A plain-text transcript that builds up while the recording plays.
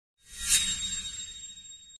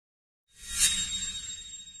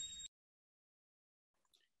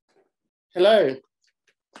Hello.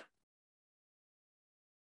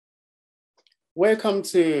 Welcome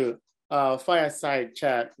to our fireside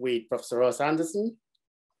chat with Professor Ross Anderson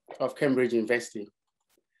of Cambridge University.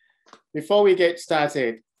 Before we get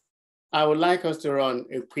started, I would like us to run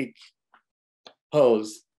a quick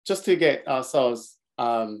pause just to get ourselves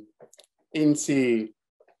into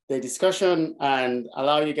the discussion and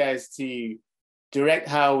allow you guys to direct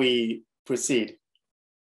how we proceed.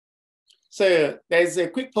 So there's a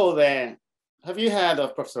quick poll there. Have you heard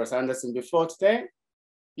of Professor Ross Anderson before today?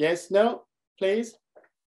 Yes, no, please.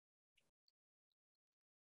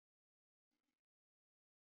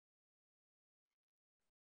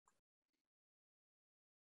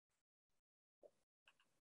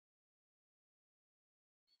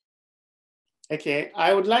 Okay,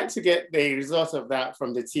 I would like to get the result of that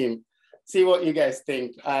from the team, see what you guys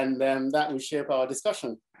think, and that will shape our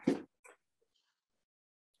discussion.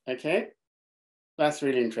 Okay, that's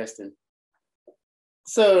really interesting.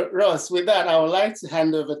 So Ross, with that, I would like to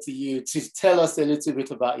hand over to you to tell us a little bit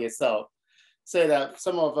about yourself so that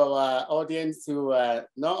some of our audience who are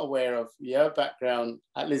not aware of your background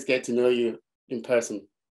at least get to know you in person.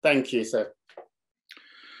 Thank you, sir.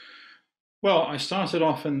 Well, I started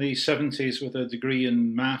off in the 70s with a degree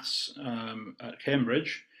in maths at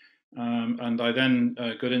Cambridge, and I then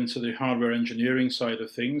got into the hardware engineering side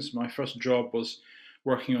of things. My first job was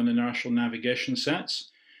working on inertial navigation sets,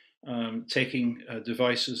 taking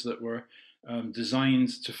devices that were designed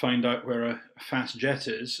to find out where a fast jet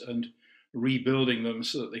is and rebuilding them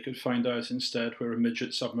so that they could find out instead where a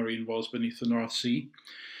midget submarine was beneath the North Sea.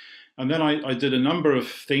 And then I did a number of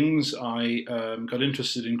things. I got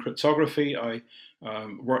interested in cryptography. I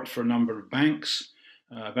worked for a number of banks.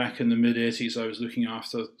 Back in the mid-80s, I was looking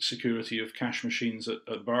after security of cash machines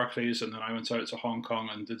at Barclays, and then I went out to Hong Kong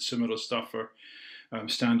and did similar stuff for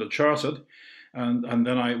Standard Chartered. And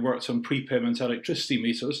then I worked on prepayment electricity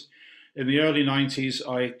meters. In the early 90s,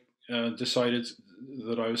 I decided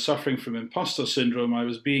that I was suffering from imposter syndrome. I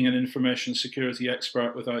was being an information security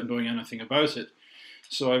expert without knowing anything about it.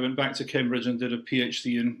 So I went back to Cambridge and did a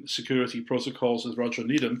PhD in security protocols with Roger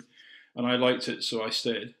Needham, and I liked it, so I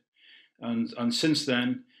stayed. And since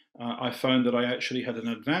then, I found that I actually had an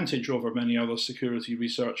advantage over many other security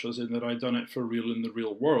researchers in that I'd done it for real in the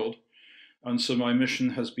real world. And so my mission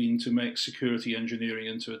has been to make security engineering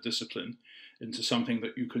into a discipline, into something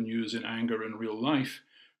that you can use in anger in real life,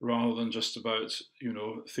 rather than just about,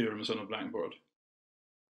 theorems on a blackboard.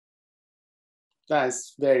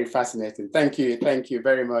 That's very fascinating. Thank you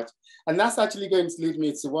very much. And that's actually going to lead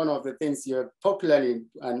me to one of the things you're popularly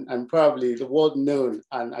and probably the world known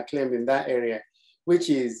and acclaimed in that area, which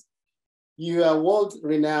is you are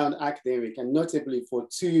world-renowned academic, and notably for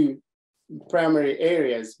two primary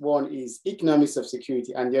areas. One is economics of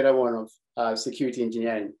security and the other one of security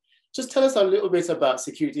engineering. Just tell us a little bit about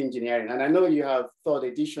security engineering. And I know you have third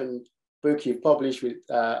edition book you've published with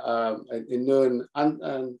a known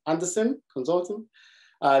Anderson consultant.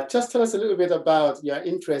 Just tell us a little bit about your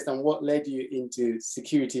interest and what led you into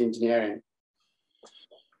security engineering.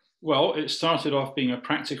 Well, it started off being a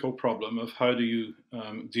practical problem of how do you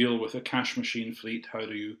deal with a cash machine fleet, how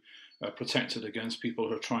do you protect it against people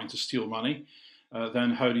who are trying to steal money, then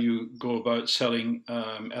how do you go about selling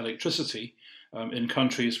electricity in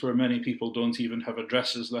countries where many people don't even have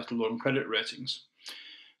addresses, let alone credit ratings.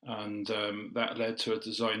 And that led to a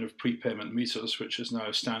design of prepayment meters, which is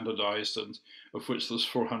now standardized and of which there's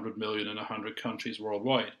 400 million in 100 countries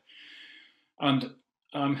worldwide. And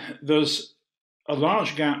there's a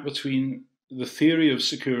large gap between the theory of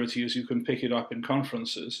security as you can pick it up in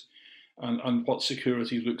conferences and what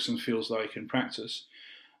security looks and feels like in practice.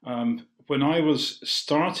 When I was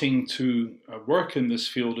starting to work in this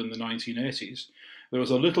field in the 1980s, there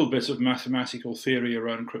was a little bit of mathematical theory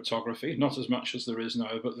around cryptography, not as much as there is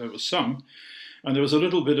now, but there was some. And there was a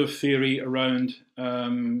little bit of theory around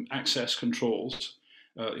access controls,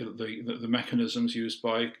 the mechanisms used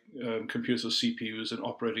by computer CPUs and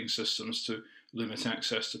operating systems to limit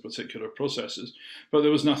access to particular processes. But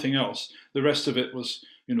there was nothing else. The rest of it was,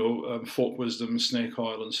 folk wisdom, snake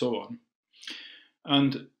oil, and so on.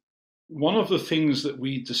 And one of the things that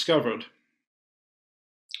we discovered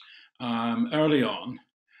early on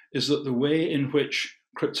is that the way in which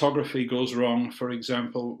cryptography goes wrong, for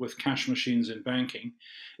example, with cash machines in banking,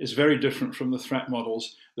 is very different from the threat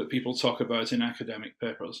models that people talk about in academic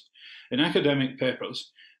papers. In academic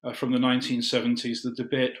papers from the 1970s, the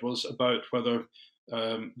debate was about whether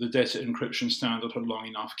the data encryption standard had long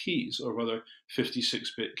enough keys, or whether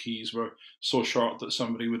 56-bit keys were so short that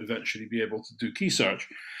somebody would eventually be able to do key search.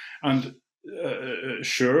 And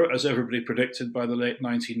sure, as everybody predicted, by the late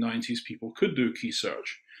 1990s, people could do key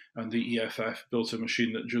search. and the EFF built a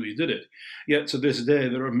machine that duly did it. Yet to this day,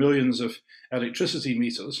 there are millions of electricity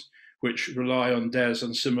meters which rely on DES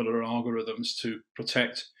and similar algorithms to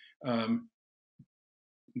protect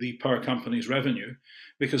the power company's revenue,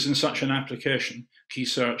 because in such an application, key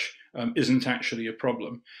search isn't actually a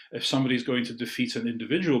problem. If somebody's going to defeat an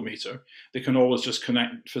individual meter, they can always just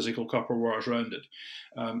connect physical copper wires around it.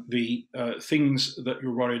 The things that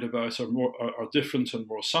you're worried about are different and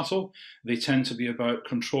more subtle. They tend to be about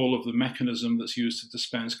control of the mechanism that's used to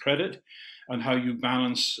dispense credit, and how you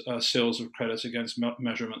balance sales of credit against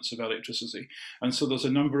measurements of electricity. And so there's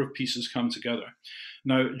a number of pieces come together.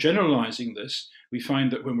 Now, generalizing this, we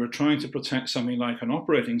find that when we're trying to protect something like an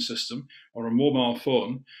operating system or a mobile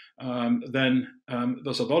phone, then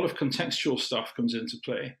there's a lot of contextual stuff comes into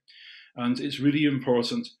play. And it's really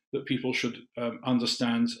important that people should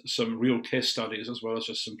understand some real case studies as well as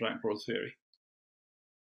just some blackboard theory.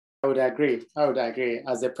 I would agree. I would agree.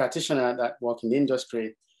 As a practitioner that work in the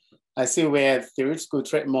industry, I see where theoretical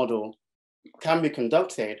threat model can be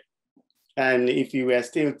conducted. And if you were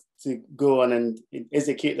still to go on and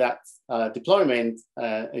execute that deployment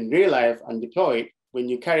in real life and deploy it, when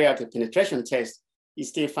you carry out a penetration test, you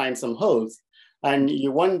still find some holes. And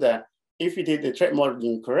you wonder, if you did the threat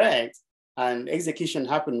modeling correct and execution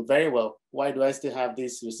happened very well, why do I still have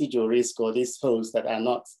this residual risk or these holes that are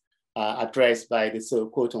not addressed by the so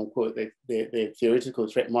quote unquote, the theoretical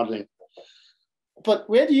threat modeling? But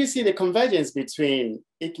where do you see the convergence between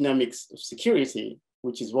economics of security,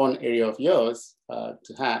 which is one area of yours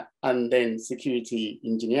to have, and then security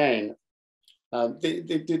engineering? Do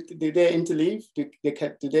they interleave?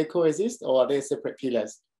 Do they coexist, or are they separate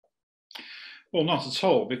pillars? Well, not at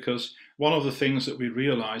all, because one of the things that we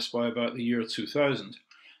realized by about the year 2000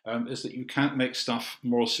 is that you can't make stuff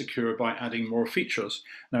more secure by adding more features.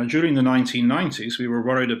 Now, during the 1990s, we were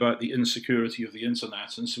worried about the insecurity of the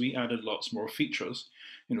internet, and so we added lots more features.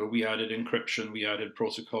 You know, we added encryption, we added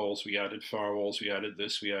protocols, we added firewalls, we added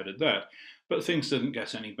this, we added that, but things didn't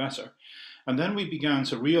get any better. And then we began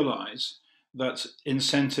to realize that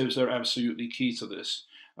incentives are absolutely key to this.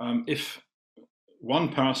 If one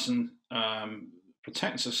person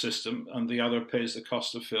protects a system and the other pays the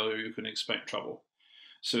cost of failure, you can expect trouble.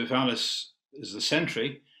 So if Alice is the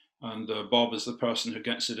sentry and Bob is the person who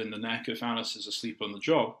gets it in the neck if Alice is asleep on the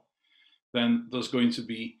job, then there's going to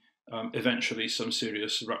be eventually some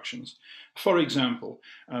serious disruptions. For example,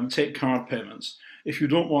 take card payments. If you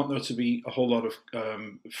don't want there to be a whole lot of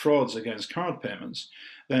frauds against card payments,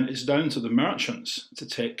 then it's down to the merchants to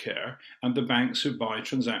take care and the banks who buy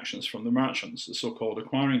transactions from the merchants, the so-called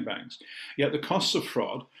acquiring banks. Yet the costs of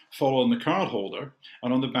fraud fall on the cardholder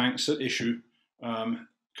and on the banks that issue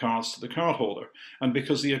cards to the cardholder. And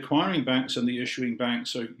because the acquiring banks and the issuing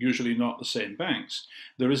banks are usually not the same banks,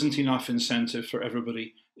 there isn't enough incentive for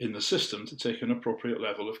everybody in the system to take an appropriate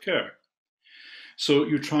level of care. So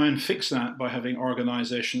you try and fix that by having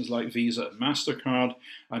organizations like Visa and MasterCard,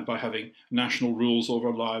 and by having national rules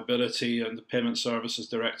over liability and the Payment Services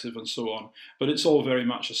Directive and so on. But it's all very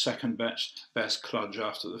much a second best kludge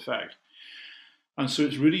after the fact. And so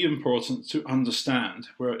it's really important to understand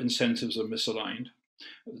where incentives are misaligned.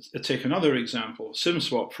 Take another example, SIM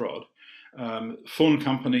swap fraud. Phone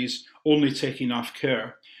companies only take enough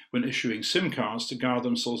care when issuing SIM cards to guard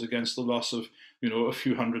themselves against the loss of, a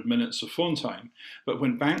few hundred minutes of phone time. But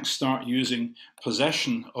when banks start using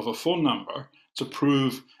possession of a phone number to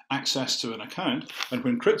prove access to an account, and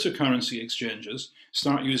when cryptocurrency exchanges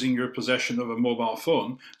start using your possession of a mobile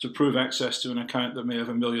phone to prove access to an account that may have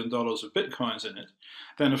 $1 million of bitcoins in it,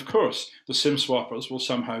 then of course the SIM swappers will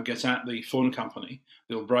somehow get at the phone company.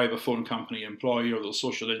 They'll bribe a phone company employee, or they'll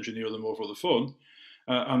social engineer them over the phone,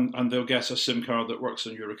 and they'll get a SIM card that works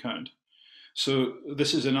on your account. So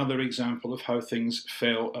this is another example of how things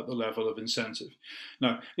fail at the level of incentive.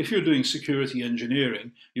 Now, if you're doing security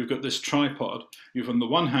engineering, you've got this tripod. You've on the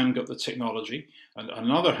one hand got the technology, and on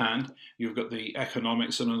the other hand, you've got the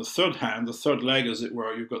economics, and on the third hand, the third leg as it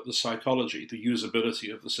were, you've got the psychology, the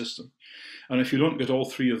usability of the system. And if you don't get all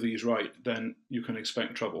three of these right, then you can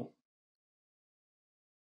expect trouble.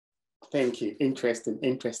 Thank you. Interesting,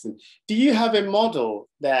 interesting. Do you have a model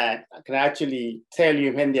that can actually tell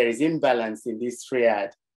you when there is imbalance in this triad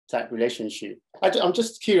type relationship? I'm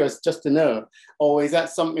just curious just to know, or is that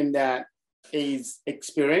something that is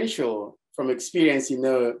experiential, from experience,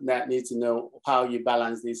 that need to know how you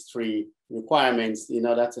balance these three requirements in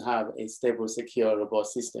order to have a stable, secure,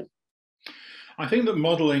 robust system? I think that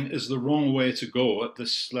modeling is the wrong way to go at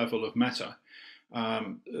this level of meta.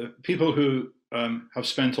 People who have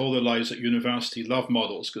spent all their lives at university love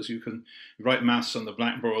models because you can write maths on the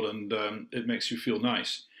blackboard and it makes you feel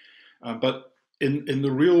nice. But in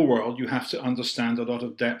the real world, you have to understand a lot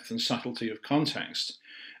of depth and subtlety of context.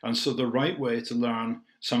 And so the right way to learn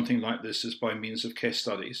something like this is by means of case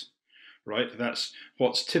studies, right? That's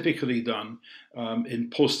what's typically done in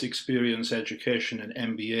post-experience education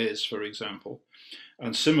in MBAs, for example.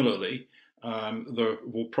 And similarly, there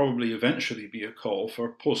will probably eventually be a call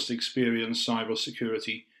for post-experience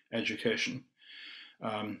cybersecurity education.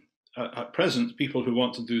 At present, people who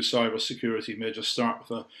want to do cybersecurity may just start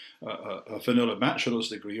with a vanilla bachelor's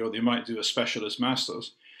degree, or they might do a specialist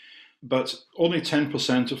master's. But only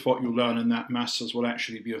 10% of what you learn in that master's will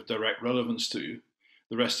actually be of direct relevance to you.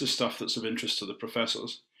 The rest is stuff that's of interest to the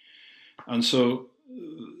professors. And so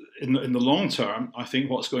in the long term, I think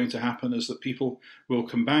what's going to happen is that people will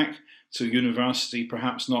come back to university,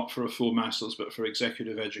 perhaps not for a full master's, but for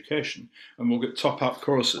executive education. And we'll get top-up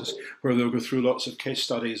courses where they'll go through lots of case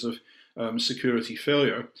studies of security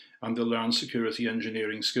failure, and they'll learn security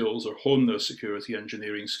engineering skills or hone their security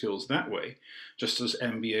engineering skills that way, just as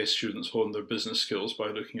MBA students hone their business skills by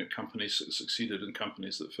looking at companies that succeeded and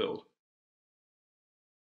companies that failed.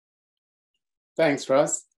 Thanks,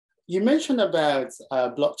 Ross. You mentioned about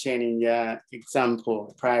blockchain in your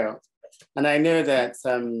example prior, and I know that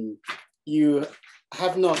you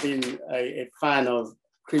have not been a fan of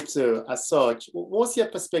crypto as such. What's your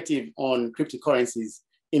perspective on cryptocurrencies,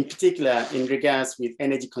 in particular in regards with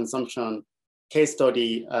energy consumption, case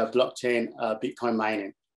study, blockchain, Bitcoin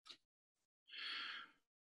mining?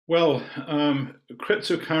 Well,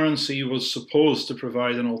 cryptocurrency was supposed to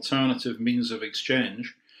provide an alternative means of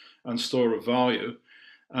exchange and store of value.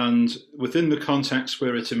 And within the context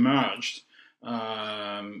where it emerged,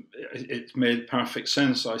 it made perfect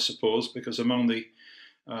sense, I suppose, because among the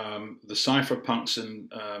cypherpunks in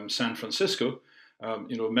San Francisco,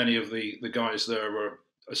 many of the guys there were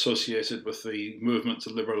associated with the movement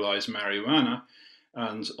to liberalize marijuana.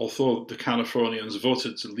 And although the Californians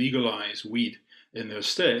voted to legalize weed in their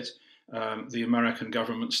state, the American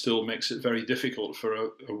government still makes it very difficult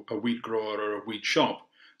for a weed grower or a weed shop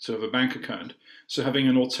to have a bank account. So having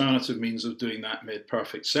an alternative means of doing that made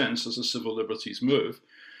perfect sense as a civil liberties move.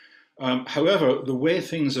 However, the way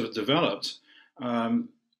things have developed,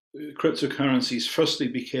 cryptocurrencies firstly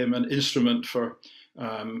became an instrument for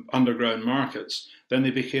underground markets, then they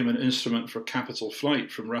became an instrument for capital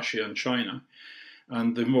flight from Russia and China,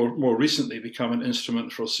 and they more recently become an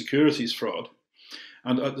instrument for securities fraud.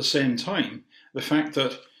 And at the same time, the fact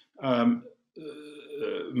that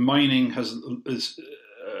mining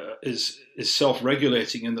is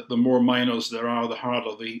self-regulating, in that the more miners there are, the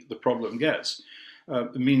harder the problem gets,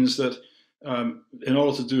 means that in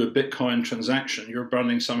order to do a Bitcoin transaction, you're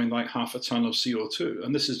burning something like 0.5 ton of CO2,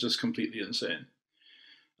 and this is just completely insane.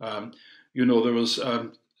 There was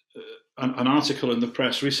an article in the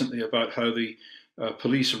press recently about how the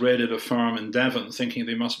police raided a farm in Devon thinking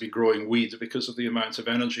they must be growing weed because of the amount of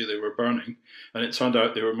energy they were burning, and it turned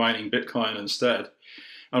out they were mining Bitcoin instead.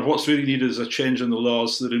 And what's really needed is a change in the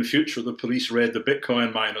laws so that in future the police raid the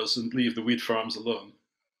Bitcoin miners and leave the weed farms alone.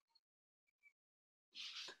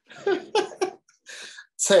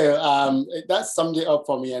 So that summed it up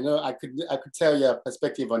for me. I know I could tell your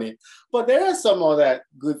perspective on it, but there are some other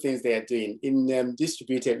good things they are doing in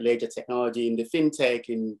distributed ledger technology, in the fintech,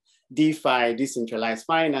 in DeFi, decentralized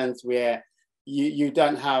finance, where you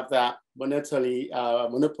don't have that monopoly,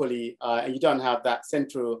 and you don't have that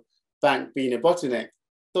central bank being a bottleneck.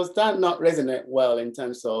 Does that not resonate well in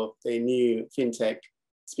terms of the new fintech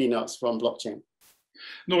spin-offs from blockchain?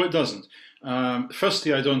 No, it doesn't.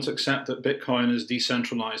 Firstly, I don't accept that Bitcoin is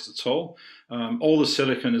decentralized at all. All the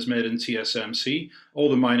silicon is made in TSMC. All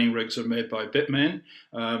the mining rigs are made by Bitmain.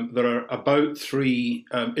 There are about 3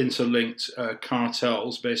 interlinked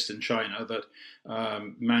cartels based in China that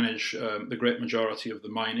manage the great majority of the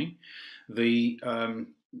mining. The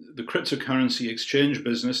cryptocurrency exchange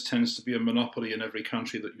business tends to be a monopoly in every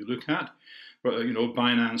country that you look at. But,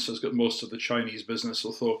 Binance has got most of the Chinese business,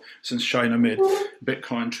 although since China made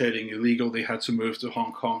Bitcoin trading illegal, they had to move to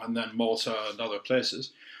Hong Kong and then Malta and other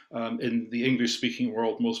places. In the English-speaking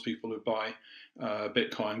world, most people who buy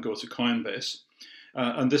Bitcoin go to Coinbase.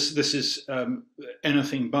 And this is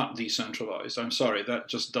anything but decentralized. I'm sorry, that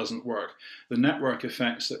just doesn't work. The network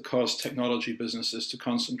effects that cause technology businesses to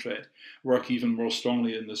concentrate work even more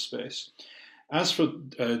strongly in this space. As for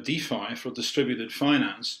DeFi, for distributed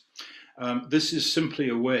finance, this is simply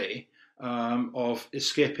a way of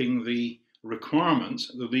escaping the requirement,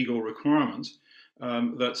 the legal requirement,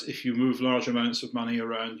 that if you move large amounts of money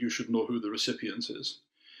around, you should know who the recipient is.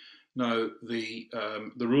 Now, the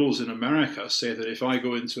rules in America say that if I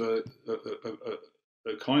go into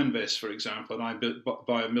Coinbase, for example, and I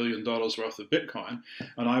buy $1 million worth of Bitcoin,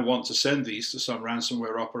 and I want to send these to some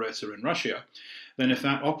ransomware operator in Russia, then if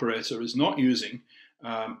that operator is not using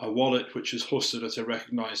a wallet which is hosted at a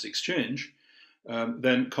recognized exchange,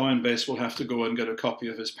 then Coinbase will have to go and get a copy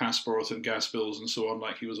of his passport and gas bills and so on,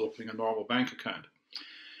 like he was opening a normal bank account.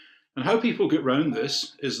 And how people get around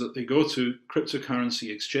this is that they go to cryptocurrency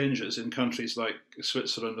exchanges in countries like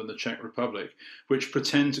Switzerland and the Czech Republic, which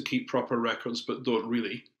pretend to keep proper records but don't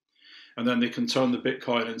really. And then they can turn the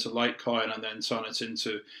Bitcoin into Litecoin and then turn it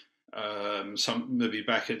into maybe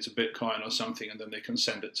back into Bitcoin or something, and then they can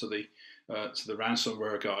send it to the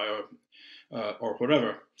ransomware guy or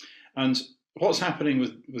whatever. And what's happening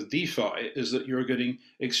with DeFi is that you're getting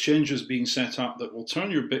exchanges being set up that will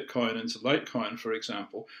turn your Bitcoin into Litecoin, for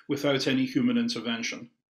example, without any human intervention,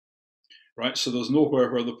 right? So there's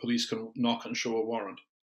nowhere where the police can knock and show a warrant.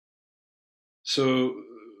 So,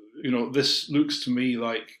 this looks to me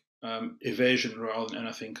like evasion rather than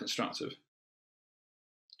anything constructive.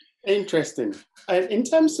 Interesting. In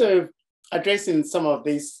terms of addressing some of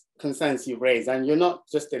these concerns you've raised, and you're not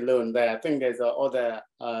just alone there. I think there's other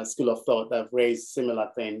school of thought that have raised similar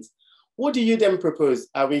things. What do you then propose?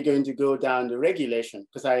 Are we going to go down the regulation?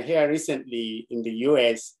 Because I hear recently in the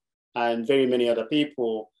US and very many other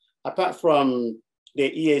people, apart from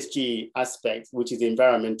the ESG aspect, which is the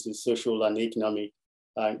environmental, social, and economic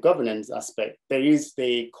governance aspect, there is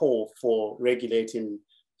the call for regulating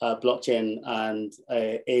blockchain and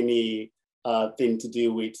any thing to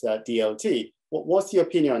do with DLT. What's your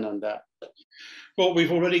opinion on that? Well,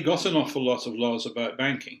 we've already got an awful lot of laws about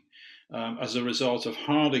banking as a result of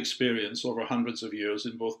hard experience over hundreds of years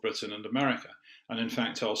in both Britain and America, and in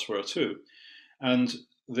fact elsewhere too. And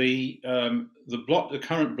the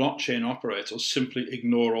current blockchain operators simply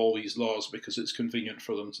ignore all these laws because it's convenient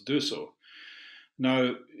for them to do so.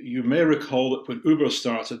 Now, you may recall that when Uber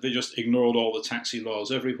started, they just ignored all the taxi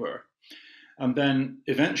laws everywhere. And then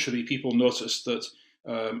eventually people noticed that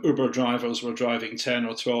Uber drivers were driving 10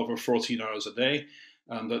 or 12 or 14 hours a day,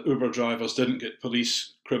 and that Uber drivers didn't get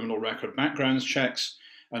police criminal record background checks.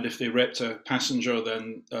 And if they raped a passenger,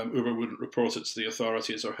 then Uber wouldn't report it to the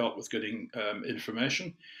authorities or help with getting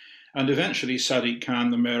information. And eventually Sadiq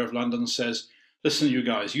Khan, the mayor of London, says, listen, you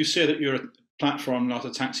guys, you say that you're a platform, not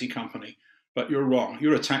a taxi company, but you're wrong.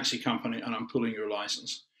 You're a taxi company and I'm pulling your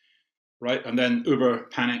license. Right? And then Uber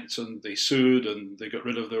panicked and they sued and they got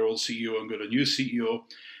rid of their old CEO and got a new CEO.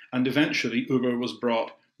 And eventually Uber was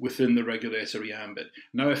brought within the regulatory ambit.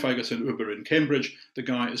 Now, if I get an Uber in Cambridge, the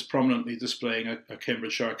guy is prominently displaying a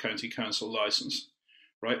Cambridgeshire County Council license,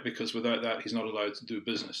 right? Because without that, he's not allowed to do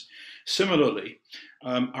business. Similarly,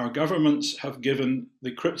 our governments have given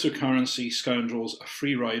the cryptocurrency scoundrels a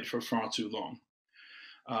free ride for far too long.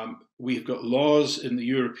 We've got laws in the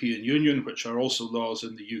European Union, which are also laws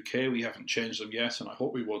in the UK. We haven't changed them yet, and I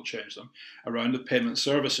hope we won't change them, around the payment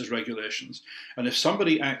services regulations. And if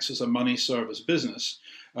somebody acts as a money service business,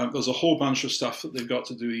 there's a whole bunch of stuff that they've got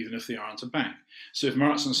to do even if they aren't a bank. So if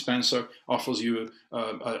Marks and Spencer offers you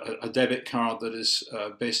a debit card that is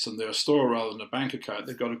based on their store rather than a bank account,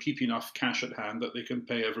 they've got to keep enough cash at hand that they can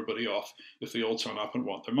pay everybody off if they all turn up and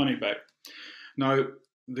want their money back. Now,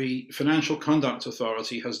 the Financial Conduct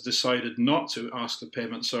Authority has decided not to ask the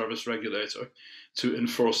payment service regulator to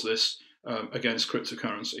enforce this against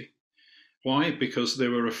cryptocurrency. Why? Because they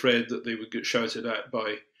were afraid that they would get shouted at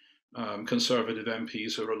by conservative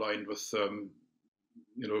MPs who are aligned with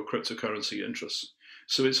cryptocurrency interests.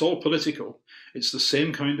 So it's all political. It's the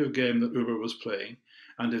same kind of game that Uber was playing,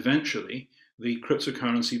 and eventually the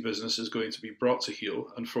cryptocurrency business is going to be brought to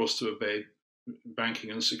heel and forced to obey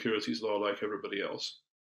banking and securities law like everybody else.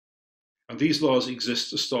 And these laws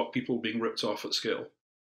exist to stop people being ripped off at scale.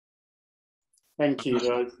 Thank you,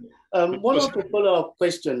 Rod. One of the follow-up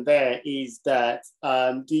question there is that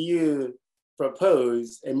do you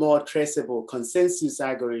propose a more traceable consensus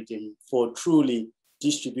algorithm for truly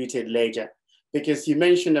distributed ledger? Because you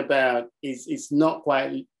mentioned about it's not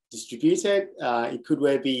quite distributed. It could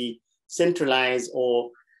well be centralized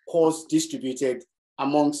or cross-distributed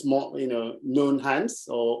amongst more known hands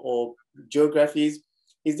or geographies.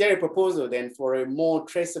 Is there a proposal then for a more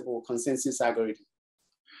traceable consensus algorithm?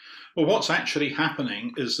 Well, what's actually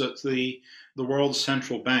happening is that the world's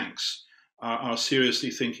central banks are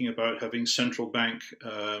seriously thinking about having central bank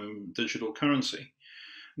digital currency.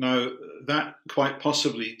 Now, that quite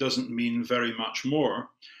possibly doesn't mean very much more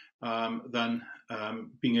than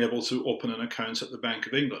being able to open an account at the Bank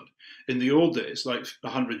of England. In the old days, like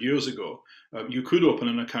 100 years ago, you could open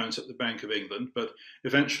an account at the Bank of England, but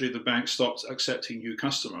eventually the bank stopped accepting new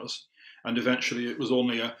customers. And eventually it was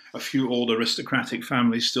only a few old aristocratic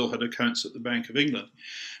families still had accounts at the Bank of England.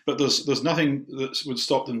 But there's nothing that would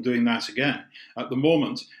stop them doing that again. At the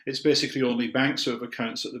moment, it's basically only banks who have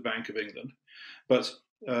accounts at the Bank of England. But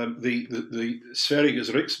the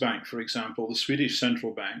Sveriges Riksbank, for example, the Swedish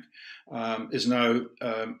central bank, is now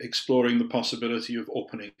exploring the possibility of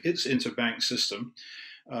opening its interbank system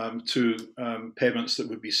to payments that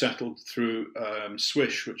would be settled through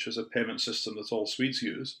Swish, which is a payment system that all Swedes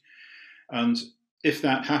use. And if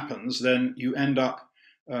that happens, then you end up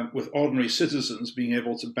with ordinary citizens being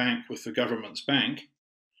able to bank with the government's bank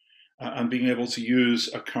and being able to use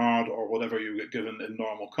a card or whatever you get given in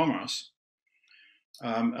normal commerce.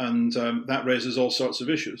 That raises all sorts of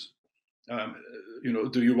issues.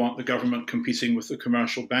 Do you want the government competing with the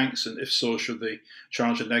commercial banks? And if so, should they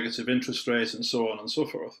charge a negative interest rate and so on and so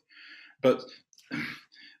forth? But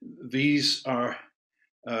these are,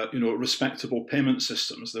 respectable payment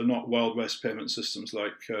systems. They're not Wild West payment systems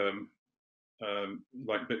like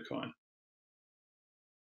Bitcoin.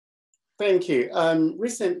 Thank you.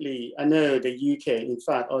 Recently, I know the UK, in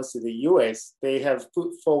fact, also the US, they have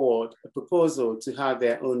put forward a proposal to have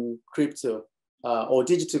their own crypto or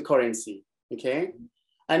digital currency, okay?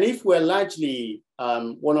 And if we're largely,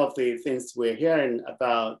 one of the things we're hearing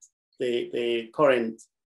about the current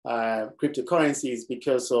cryptocurrency is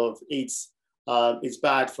because of it's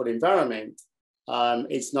bad for the environment,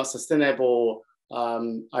 it's not sustainable.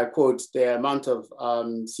 I quote, the amount of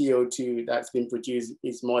CO2 that's been produced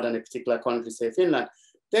is more than a particular country, say Finland.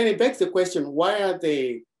 Then it begs the question, why are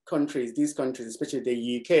these countries, especially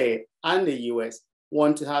the UK and the US,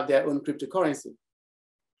 want to have their own cryptocurrency?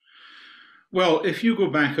 Well, if you go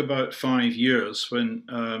back about 5 years when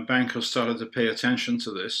bankers started to pay attention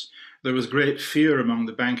to this, there was great fear among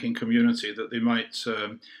the banking community that they might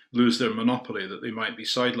lose their monopoly, that they might be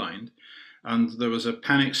sidelined. And there was a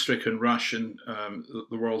panic-stricken rush in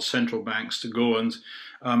the world's central banks to go and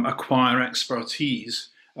acquire expertise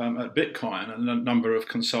at Bitcoin, and a number of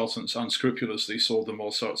consultants unscrupulously sold them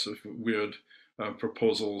all sorts of weird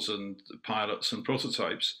proposals and pilots and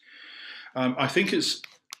prototypes. I think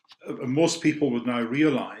most people would now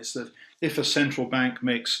realize that if a central bank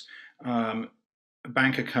makes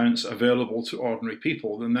bank accounts available to ordinary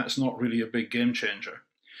people, then that's not really a big game changer.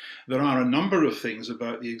 There are a number of things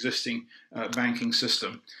about the existing banking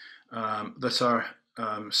system that are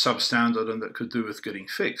substandard and that could do with getting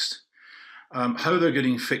fixed. How they're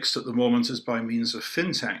getting fixed at the moment is by means of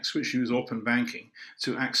fintechs, which use open banking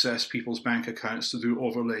to access people's bank accounts to do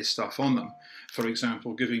overlay stuff on them. For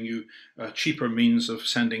example, giving you a cheaper means of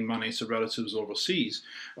sending money to relatives overseas,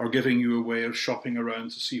 or giving you a way of shopping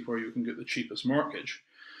around to see where you can get the cheapest mortgage.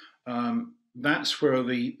 That's where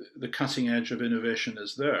the cutting edge of innovation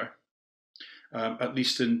is there, at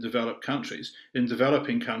least in developed countries. In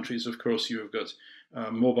developing countries, of course, you've got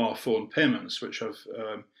mobile phone payments, which have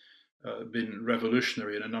been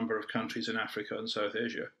revolutionary in a number of countries in Africa and South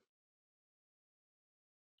Asia.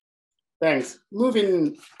 Thanks.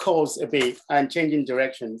 Moving course a bit and changing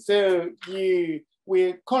direction. So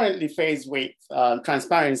we're currently faced with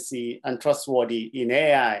transparency and trustworthy in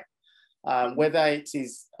AI. Whether it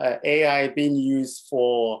is AI being used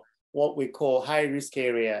for what we call high-risk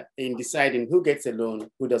area in deciding who gets a loan,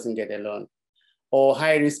 who doesn't get a loan, or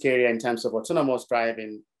high-risk area in terms of autonomous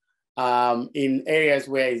driving, in areas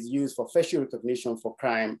where it's used for facial recognition for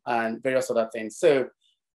crime and various other things. So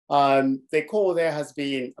the call there has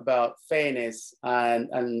been about fairness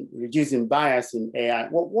and reducing bias in AI.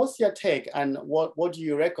 What's your take, and what do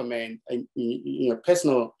you recommend in your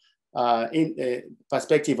personal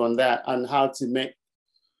perspective on that, and how to make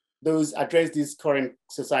address these current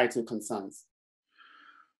societal concerns?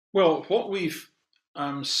 Well, what we've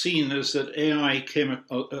seen is that AI came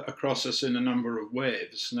across us in a number of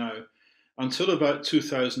waves. Now, until about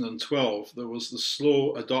 2012, there was the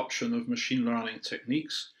slow adoption of machine learning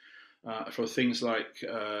techniques for things like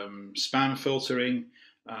spam filtering,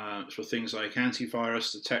 for things like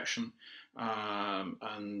antivirus detection,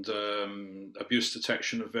 and abuse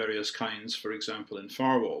detection of various kinds, for example, in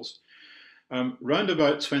firewalls. Round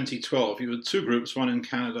about 2012, you had two groups, one in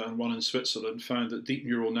Canada and one in Switzerland, found that deep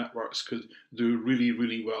neural networks could do really,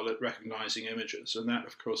 really well at recognizing images. And that,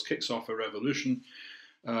 of course, kicks off a revolution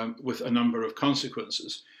with a number of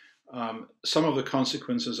consequences. Some of the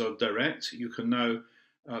consequences are direct. You can now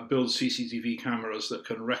build CCTV cameras that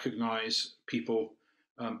can recognize people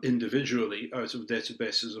individually out of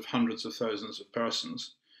databases of hundreds of thousands of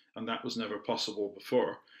persons. And that was never possible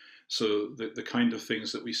before. So the kind of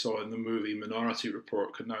things that we saw in the movie Minority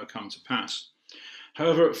Report could now come to pass.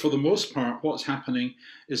 However, for the most part, what's happening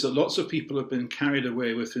is that lots of people have been carried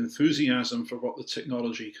away with enthusiasm for what the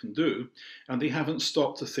technology can do, and they haven't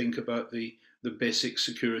stopped to think about the basic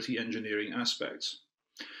security engineering aspects.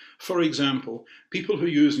 For example, people who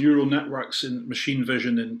use neural networks in machine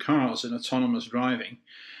vision in cars in autonomous driving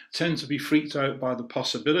tend to be freaked out by the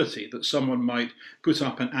possibility that someone might put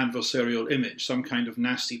up an adversarial image, some kind of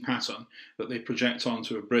nasty pattern that they project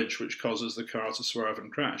onto a bridge which causes the car to swerve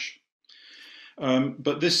and crash.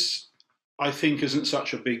 But this, I think, isn't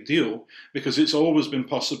such a big deal because it's always been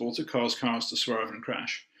possible to cause cars to swerve and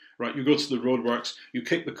crash. Right, you go to the roadworks, you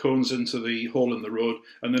kick the cones into the hole in the road,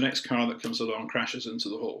 and the next car that comes along crashes into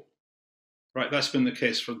the hole. Right, that's been the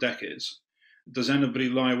case for decades. Does anybody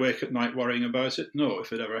lie awake at night worrying about it? No,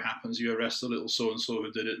 if it ever happens, you arrest the little so-and-so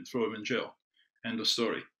who did it and throw him in jail. End of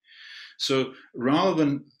story. So rather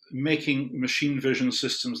than making machine vision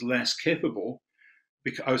systems less capable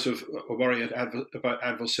out of a worry about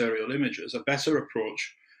adversarial images, a better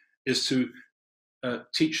approach is to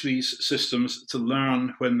teach these systems to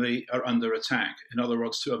learn when they are under attack. In other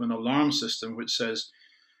words, to have an alarm system which says,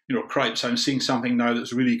 you know, cripes, I'm seeing something now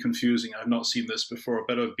that's really confusing. I've not seen this before.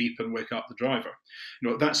 Better beep and wake up the driver. You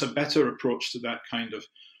know, that's a better approach to that kind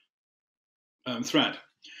of threat.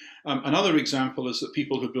 Another example is that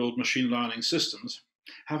people who build machine learning systems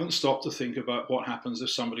haven't stopped to think about what happens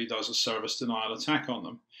if somebody does a service denial attack on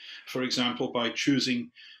them. For example, by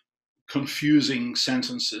choosing confusing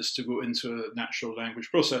sentences to go into a natural language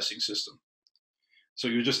processing system. So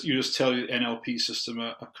you just tell the NLP system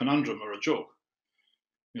a conundrum or a joke.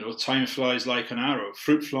 You know, time flies like an arrow,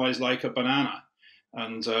 fruit flies like a banana,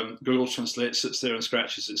 and Google Translate sits there and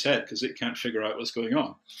scratches its head because it can't figure out what's going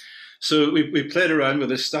on. So we played around with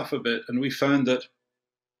this stuff a bit, and we found that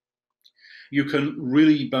you can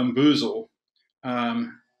really bamboozle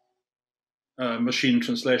machine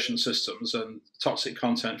translation systems and toxic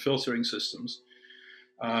content filtering systems.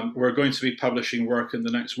 We're going to be publishing work in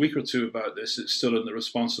the next week or two about this. It's still in the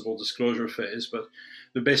responsible disclosure phase, but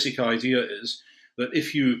the basic idea is that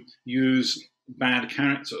if you use bad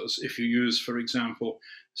characters, if you use, for example,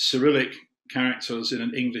 Cyrillic characters in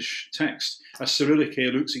an English text, a Cyrillic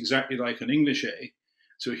A looks exactly like an English A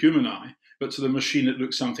to a human eye, but to the machine it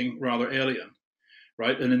looks something rather alien.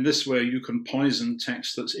 Right? And in this way, you can poison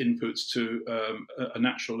text that's inputs to a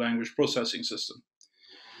natural language processing system.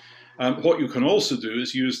 What you can also do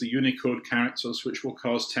is use the Unicode characters, which will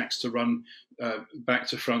cause text to run back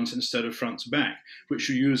to front instead of front to back, which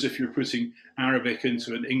you use if you're putting Arabic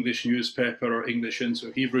into an English newspaper or English into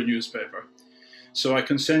a Hebrew newspaper. So I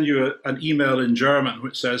can send you an email in German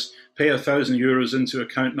which says, pay €1,000 into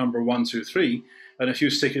account number 123. And if you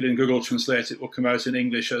stick it in Google Translate, it will come out in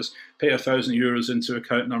English as pay €1,000 into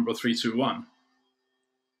account number 321.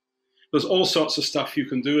 There's all sorts of stuff you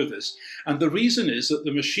can do with this. And the reason is that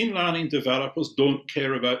the machine learning developers don't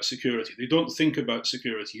care about security. They don't think about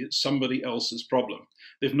security. It's somebody else's problem.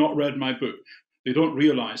 They've not read my book. They don't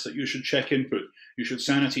realize that you should check input. You should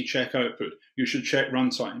sanity check output. You should check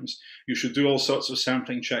runtimes. You should do all sorts of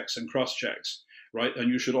sampling checks and cross checks, right?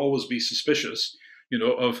 And you should always be suspicious, you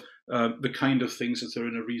know, of the kind of things that are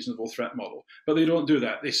in a reasonable threat model. But they don't do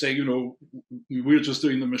that. They say, you know, we're just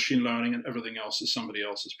doing the machine learning and everything else is somebody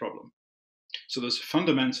else's problem. So there's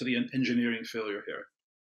fundamentally an engineering failure here.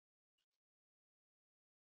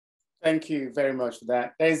 Thank you very much for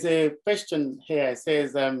that. There's a question here. It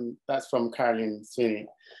says, that's from Caroline Sweeney.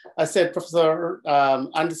 I said, Professor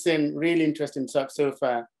Anderson, really interesting talk so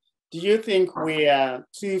far. Do you think we are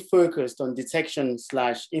too focused on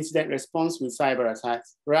detection/incident response with cyber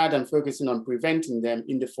attacks rather than focusing on preventing them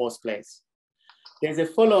in the first place? There's a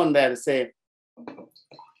follow-on there to say,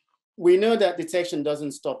 we know that detection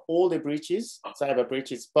doesn't stop all the breaches, cyber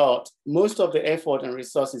breaches, but most of the effort and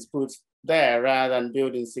resources put there rather than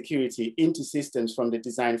building security into systems from the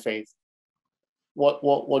design phase.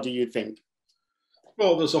 What do you think?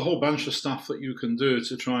 Well, there's a whole bunch of stuff that you can do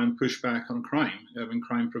to try and push back on crime.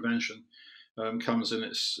 Crime prevention comes in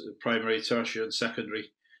its primary, tertiary, and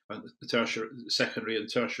secondary, and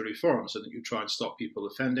tertiary forms, and you try and stop people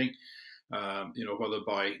offending. You know, whether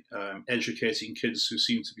by educating kids who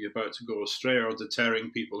seem to be about to go astray or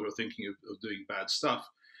deterring people who are thinking of doing bad stuff.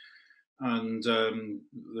 And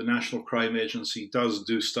the National Crime Agency does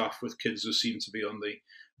do stuff with kids who seem to be on the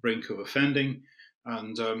brink of offending.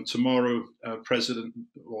 And tomorrow,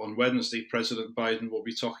 on Wednesday, President Biden will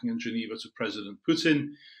be talking in Geneva to President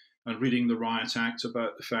Putin and reading the Riot Act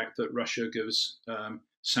about the fact that Russia gives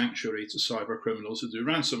sanctuary to cyber criminals who do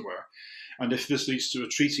ransomware. And if this leads to a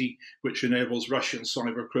treaty which enables Russian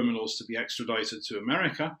cyber criminals to be extradited to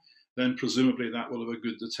America, then presumably that will have a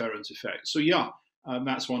good deterrent effect. So yeah,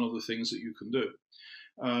 That's one of the things that you can do.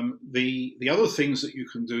 The other things that you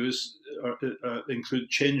can do is include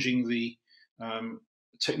changing the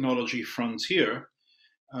technology frontier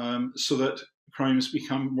so that crimes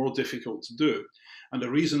become more difficult to do. And the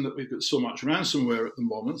reason that we've got so much ransomware at the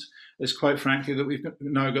moment is, quite frankly, that we've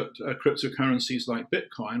now got cryptocurrencies like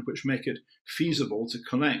Bitcoin, which make it feasible to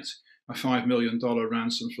collect a $5 million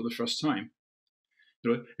ransom for the first time.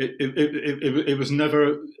 You know, it was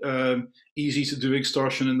never easy to do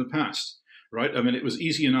extortion in the past, right? I mean, it was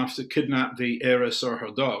easy enough to kidnap the heiress or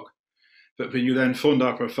her dog. But when you then phoned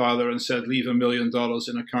up her father and said, leave $1 million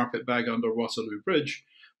in a carpet bag under Waterloo Bridge,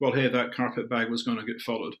 well, hey, that carpet bag was going to get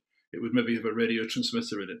followed. It would maybe have a radio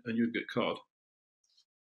transmitter in it, and you'd get caught.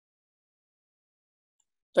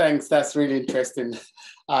 Thanks, that's really interesting.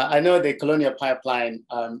 I know the colonial pipeline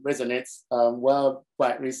resonates well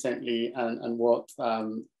quite recently, and what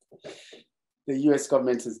the US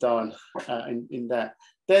government has done in that.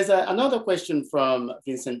 There's another question from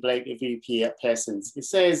Vincent Blake, a VP at Pearson's. It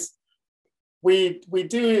says, we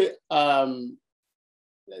do,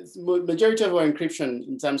 majority of our encryption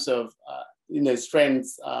in terms of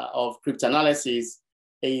strengths of cryptanalysis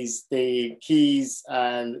is the keys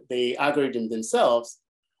and the algorithm themselves.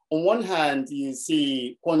 On one hand, you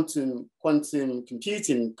see quantum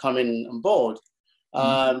computing coming on board.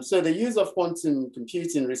 So the use of quantum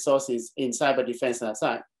computing resources in cyber defense and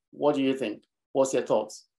attack, what do you think? What's your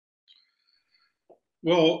thoughts?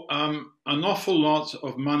 Well, an awful lot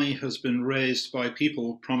of money has been raised by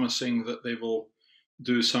people promising that they will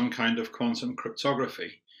do some kind of quantum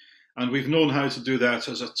cryptography. And we've known how to do that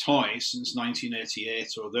as a toy since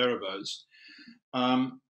 1988 or thereabouts.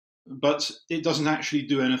 But it doesn't actually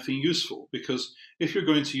do anything useful, because if you're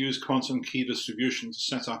going to use quantum key distribution to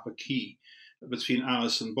set up a key between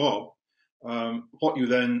Alice and Bob, what you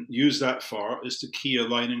then use that for is to key a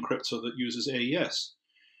line encryptor that uses AES.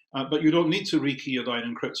 But you don't need to rekey a line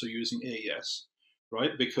encryptor using AES,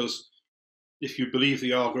 right? Because if you believe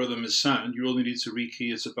the algorithm is sound, you only need to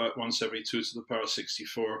rekey it about once every 2 to the power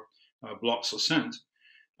 64 blocks a cent.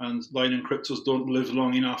 And line encryptors don't live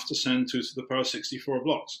long enough to send 2 to the power 64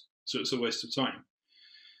 blocks. So it's a waste of time.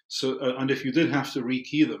 So, and if you did have to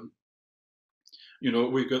rekey them,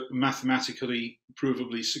 we've got mathematically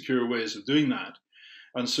provably secure ways of doing that.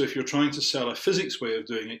 And so if you're trying to sell a physics way of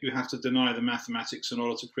doing it, you have to deny the mathematics in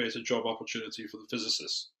order to create a job opportunity for the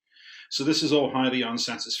physicists. So this is all highly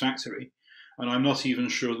unsatisfactory. And I'm not even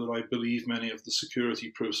sure that I believe many of the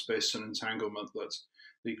security proofs based on entanglement that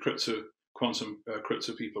the quantum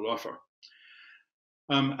crypto people offer.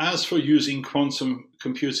 As for using quantum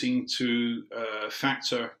computing to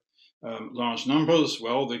factor large numbers,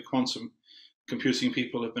 well, the quantum computing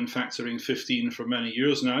people have been factoring 15 for many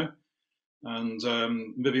years now, and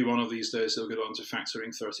maybe one of these days they'll get on to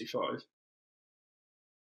factoring 35.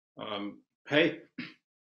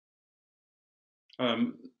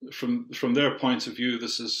 From their point of view,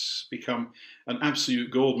 this has become an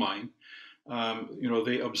absolute goldmine.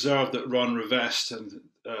 They observed that Ron Rivest and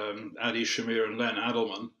Adi Shamir and Len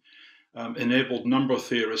Adelman enabled number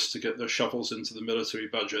theorists to get their shovels into the military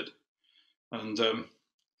budget. And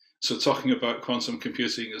so talking about quantum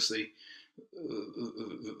computing is the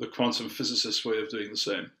quantum physicist way of doing the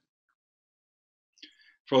same.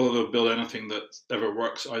 Whether they'll build anything that ever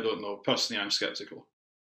works, I don't know. Personally, I'm skeptical.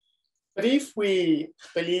 But if we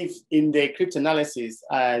believe in the cryptanalysis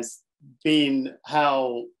as being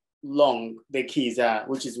how long the keys are,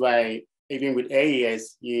 which is why even with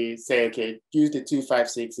AES, you say, okay, use the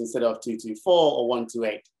 256 instead of 224 or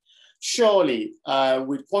 128. Surely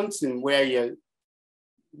with quantum, where you're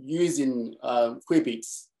using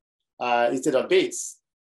qubits instead of bits,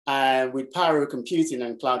 and with parallel computing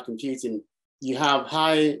and cloud computing, you have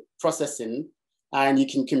high processing and you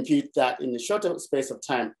can compute that in a shorter space of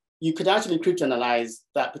time. You could actually cryptanalyze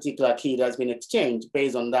that particular key that's been exchanged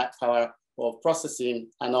based on that power of processing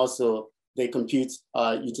and also the compute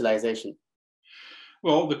utilization.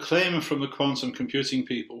 Well, the claim from the quantum computing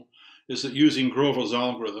people is that using Grover's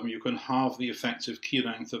algorithm, you can halve the effective key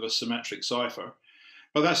length of a symmetric cipher.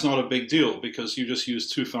 But that's not a big deal, because you just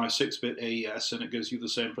use 256-bit AES and it gives you the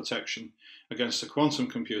same protection against a quantum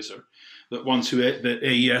computer that 128-bit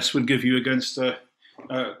AES would give you against a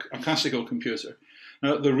classical computer.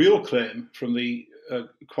 Now, the real claim from the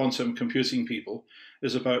quantum computing people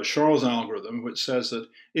is about Shor's algorithm, which says that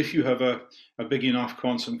if you have a big enough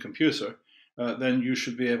quantum computer, then you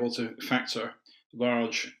should be able to factor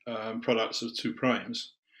large products of 2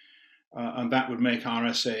 primes. And that would make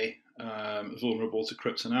RSA vulnerable to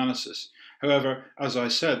cryptanalysis. However, as I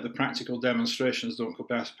said, the practical demonstrations don't go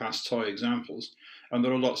past toy examples, and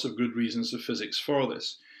there are lots of good reasons of physics for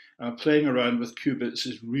this. Playing around with qubits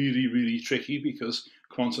is really, really tricky because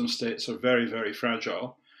quantum states are very, very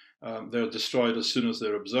fragile. They're destroyed as soon as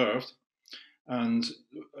they're observed. And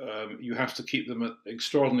you have to keep them at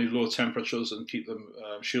extraordinarily low temperatures and keep them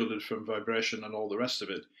shielded from vibration and all the rest of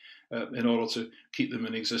it in order to keep them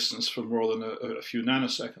in existence for more than a few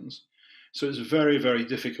nanoseconds. So it's very, very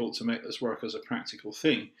difficult to make this work as a practical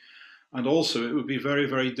thing. And also it would be very,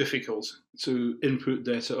 very difficult to input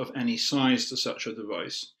data of any size to such a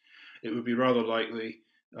device. It would be rather likely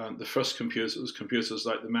the first computers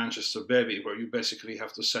like the Manchester Baby, where you basically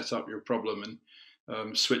have to set up your problem in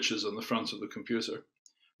switches on the front of the computer.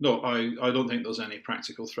 No, I don't think there's any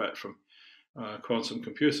practical threat from quantum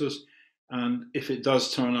computers. And if it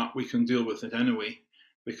does turn up, we can deal with it anyway,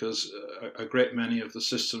 because a great many of the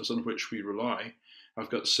systems on which we rely have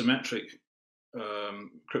got symmetric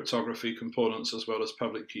cryptography components as well as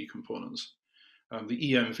public key components.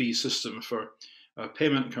 The EMV system for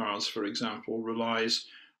payment cards, for example, relies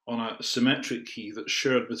on a symmetric key that's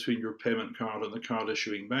shared between your payment card and the card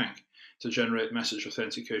issuing bank to generate message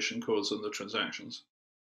authentication codes on the transactions.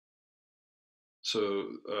 So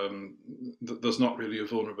there's not really a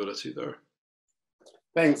vulnerability there.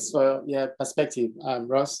 Thanks for your perspective,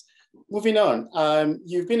 Ross. Moving on,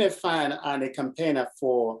 you've been a fan and a campaigner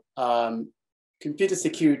for computer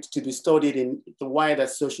security to be studied in the wider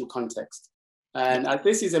social context. And as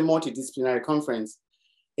this is a multidisciplinary conference,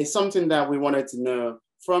 it's something that we wanted to know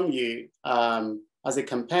from you as a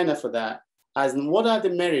campaigner for that, as in what are the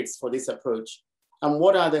merits for this approach and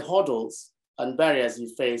what are the hurdles and barriers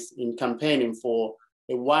you face in campaigning for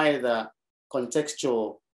a wider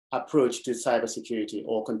contextual approach to cybersecurity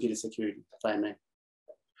or computer security, if I may?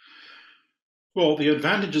 Well, the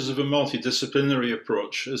advantages of a multidisciplinary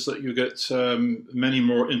approach is that you get many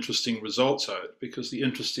more interesting results out, because the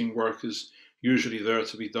interesting work is usually there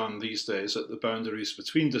to be done these days at the boundaries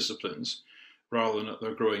between disciplines rather than at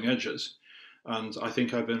their growing edges. And I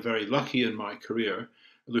think I've been very lucky in my career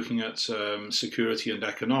looking at security and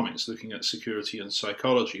economics, looking at security and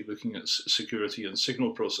psychology, looking at security and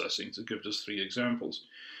signal processing, to give just 3 examples.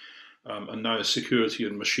 And now security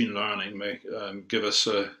and machine learning may give us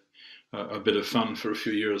a bit of fun for a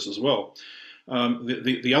few years as well.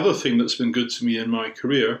 The other thing that's been good to me in my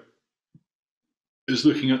career is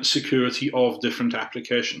looking at security of different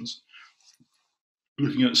applications,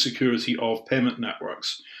 looking at security of payment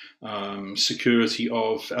networks, security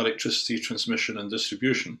of electricity transmission and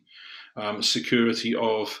distribution, security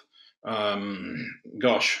of,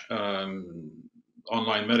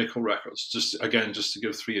 online medical records, just to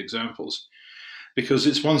give 3 examples. Because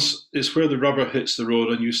it's where the rubber hits the road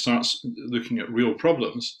and you start looking at real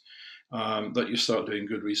problems that you start doing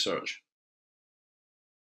good research.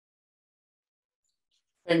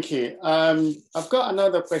 Thank you. I've got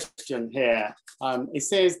another question here. It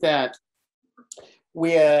says that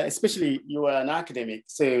especially you are an academic,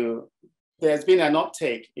 so there's been an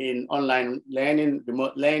uptake in online learning,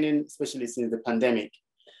 remote learning, especially since the pandemic.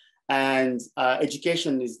 And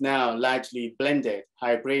education is now largely blended,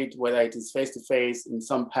 hybrid, whether it is face-to-face, in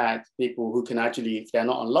some parts, people who can actually, if they're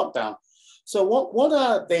not on lockdown. So what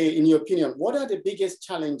are they, in your opinion, what are the biggest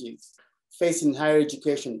challenges facing higher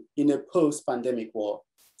education in a post-pandemic world?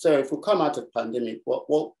 So if we come out of pandemic,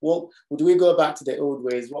 would we go back to the old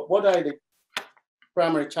ways? What are the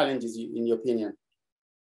primary challenges in your opinion?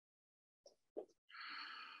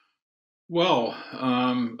 Well,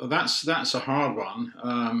 that's a hard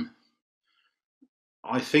one.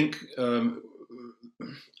 I think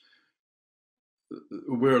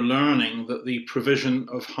we're learning that the provision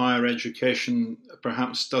of higher education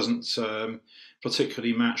perhaps doesn't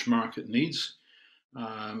particularly match market needs.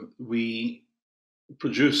 We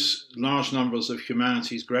produce large numbers of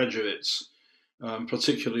humanities graduates,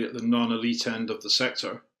 particularly at the non-elite end of the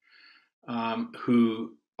sector,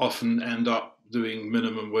 who often end up doing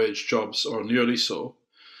minimum wage jobs or nearly so.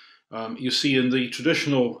 You see, in the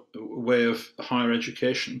traditional way of higher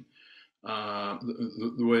education,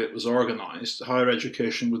 the way it was organized, higher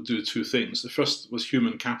education would do 2 things. The first was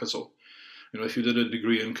human capital. If you did a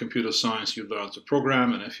degree in computer science, you'd learn to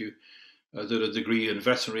program, and if you did a degree in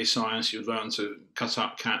veterinary science, you'd learn to cut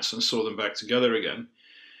up cats and sew them back together again.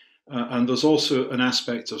 And there's also an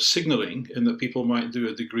aspect of signaling, in that people might do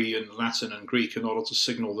a degree in Latin and Greek in order to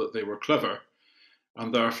signal that they were clever,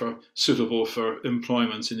 and therefore suitable for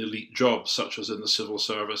employment in elite jobs, such as in the civil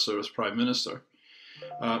service or as Prime Minister.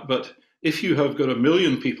 But if you have got 1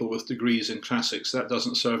 million people with degrees in classics, that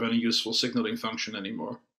doesn't serve any useful signaling function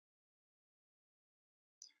anymore.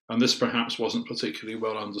 And this perhaps wasn't particularly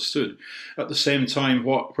well understood. At the same time,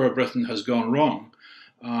 where Britain has gone wrong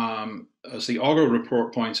as the Auger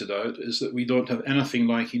report pointed out, is that we don't have anything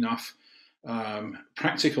like enough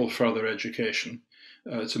practical further education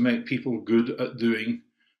to make people good at doing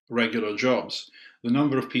regular jobs. The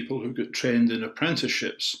number of people who get trained in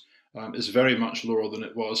apprenticeships is very much lower than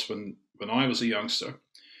it was when I was a youngster.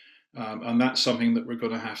 And that's something that we're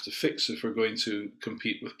going to have to fix if we're going to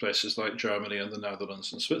compete with places like Germany and the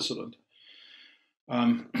Netherlands and Switzerland.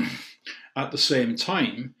 At the same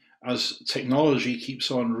time, as technology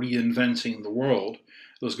keeps on reinventing the world,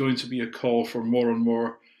 there's going to be a call for more and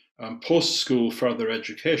more post-school further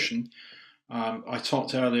education. I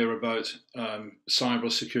talked earlier about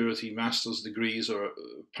cybersecurity master's degrees or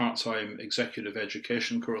part-time executive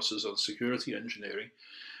education courses on security engineering.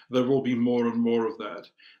 There will be more and more of that.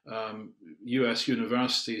 US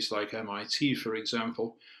universities like MIT, for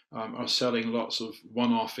example, are selling lots of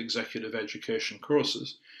one-off executive education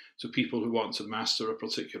courses to people who want to master a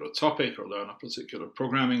particular topic or learn a particular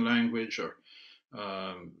programming language or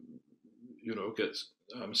get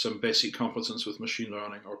some basic competence with machine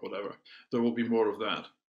learning or whatever. There will be more of that.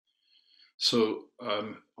 So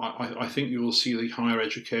I think you will see the higher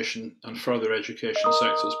education and further education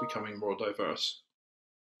sectors becoming more diverse.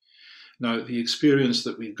 Now, the experience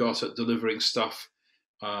that we've got at delivering stuff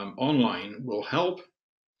online will help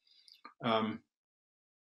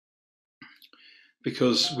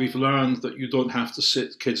because we've learned that you don't have to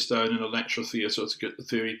sit kids down in a lecture theatre to get the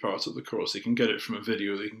theory part of the course. They can get it from a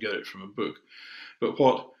video, they can get it from a book. But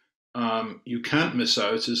what you can't miss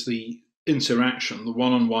out is the interaction, the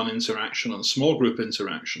one-on-one interaction and small group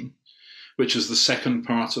interaction, which is the second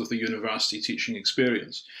part of the university teaching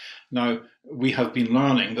experience. Now, we have been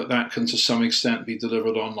learning that that can to some extent be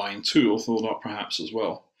delivered online too, although not perhaps as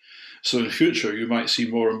well. So in the future, you might see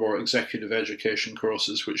more and more executive education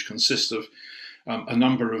courses which consist of a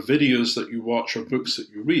number of videos that you watch or books that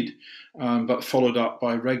you read, but followed up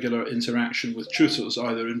by regular interaction with tutors,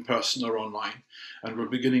 either in person or online. And we're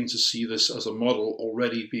beginning to see this as a model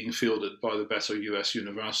already being fielded by the better US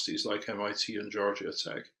universities like MIT and Georgia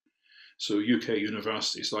Tech. So UK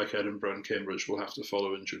universities like Edinburgh and Cambridge will have to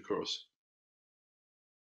follow in due course.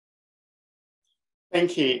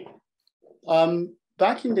 Thank you.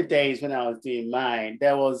 Back in the days when I was doing mine,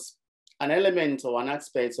 there was an element or an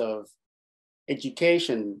aspect of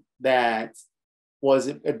education that was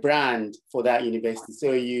a brand for that university.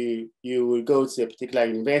 So you would go to a particular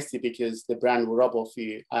university because the brand will rub off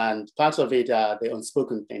you. And part of it are the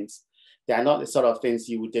unspoken things. They are not the sort of things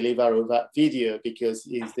you would deliver over video because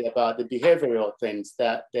it's about the behavioral things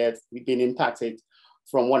that have been impacted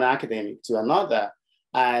from one academic to another.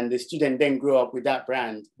 And the student then grew up with that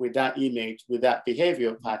brand, with that image, with that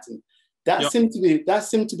behavioral pattern. That Yep.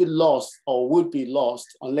 seemed to be lost or would be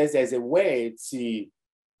lost unless there's a way to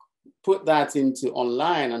put that into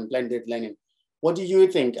online and blended learning. What do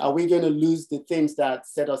you think? Are we going to lose the things that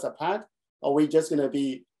set us apart? Or are we just going to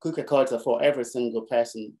be cookie cutter for every single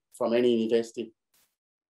person from any university?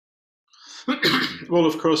 Well,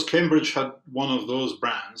 of course, Cambridge had one of those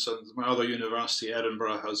brands, and my other university,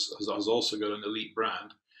 Edinburgh, has also got an elite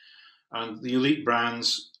brand. And the elite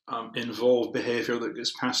brands involve behaviour that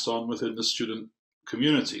gets passed on within the student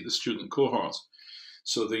community, the student cohort.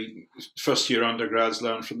 So the first-year undergrads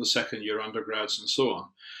learn from the second-year undergrads and so on.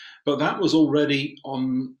 But that was already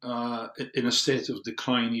in a state of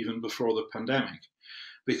decline even before the pandemic,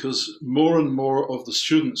 because more and more of the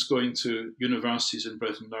students going to universities in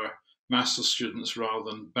Britain are master's students rather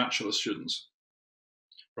than bachelor students,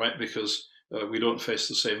 right? Because we don't face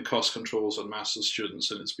the same cost controls on master's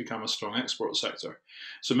students, and it's become a strong export sector.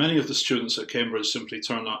 So many of the students at Cambridge simply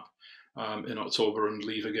turn up in October and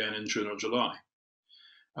leave again in June or July.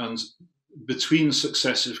 And between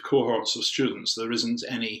successive cohorts of students, there isn't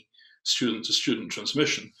any student-to-student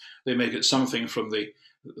transmission. They may get something from the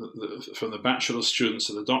bachelor students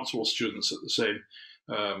to the doctoral students at the same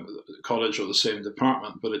college or the same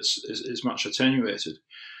department, but it's much attenuated.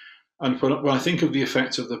 And when I think of the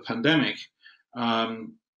effect of the pandemic,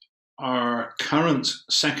 our current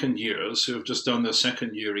second years who have just done their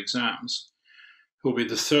second year exams, who will be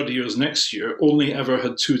the third years next year, only ever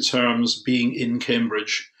had 2 terms being in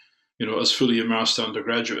Cambridge, as fully immersed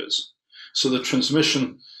undergraduates. So the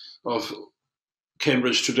transmission of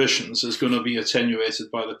Cambridge traditions is going to be attenuated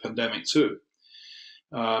by the pandemic too.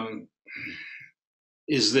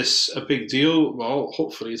 Is this a big deal? Well,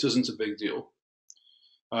 hopefully it isn't a big deal.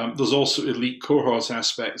 There's also elite cohort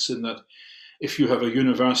aspects in that if you have a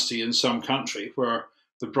university in some country where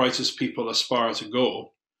the brightest people aspire to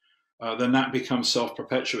go, then that becomes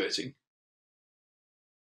self-perpetuating.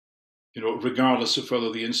 regardless of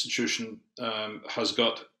whether the institution has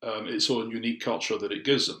got its own unique culture that it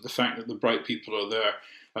gives them. The fact that the bright people are there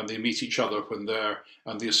and they meet each other when they're,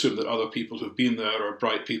 and they assume that other people who've been there are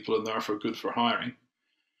bright people and therefore good for hiring,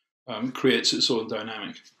 creates its own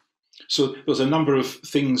dynamic. So there's a number of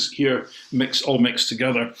things here all mixed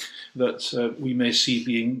together that we may see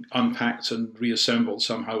being unpacked and reassembled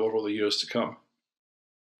somehow over the years to come.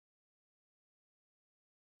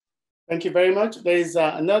 Thank you very much. There is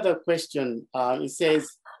another question. It says,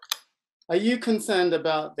 are you concerned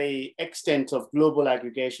about the extent of global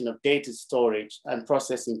aggregation of data storage and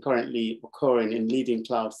processing currently occurring in leading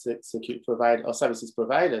cloud security provider or services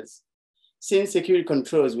providers? Since security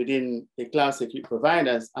controls within the cloud security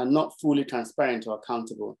providers are not fully transparent or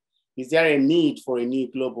accountable, is there a need for a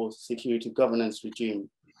new global security governance regime?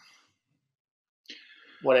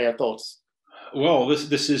 What are your thoughts? Well,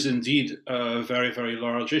 this is indeed a very, very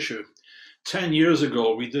large issue. 10 years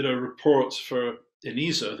ago, we did a report for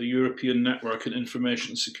ENISA, the European Network and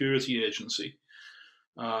Information Security Agency,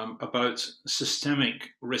 about systemic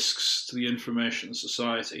risks to the information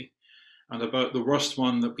society. And about the worst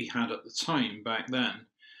one that we had at the time back then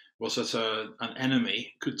was that an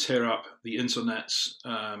enemy could tear up the internet's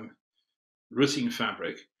routing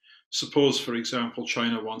fabric. Suppose, for example,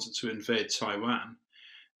 China wanted to invade Taiwan,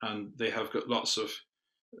 and they have got lots of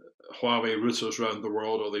Huawei routers around the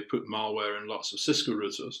world, or they put malware in lots of Cisco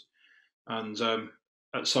routers. And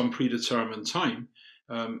at some predetermined time,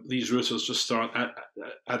 these routers just start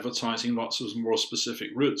advertising lots of more specific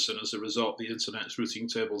routes, and as a result, the internet's routing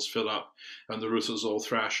tables fill up, and the routers all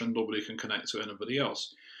thrash, and nobody can connect to anybody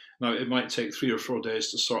else. Now, it might take 3 or 4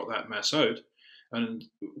 days to sort that mess out, and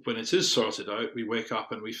when it is sorted out, we wake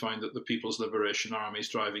up and we find that the People's Liberation Army is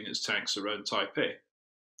driving its tanks around Taipei.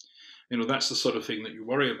 That's the sort of thing that you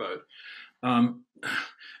worry about.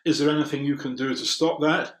 Is there anything you can do to stop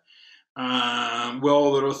that?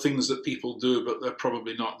 Well, there are things that people do, but they're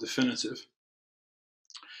probably not definitive.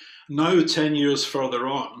 Now, 10 years further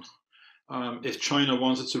on, if China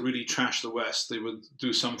wanted to really trash the West, they would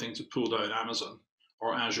do something to pull down Amazon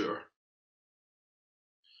or Azure.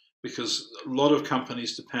 Because a lot of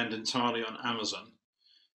companies depend entirely on Amazon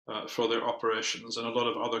for their operations, and a lot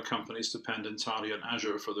of other companies depend entirely on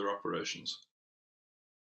Azure for their operations.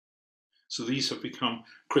 So these have become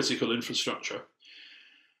critical infrastructure.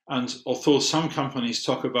 And although some companies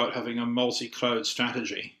talk about having a multi-cloud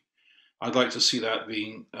strategy, I'd like to see that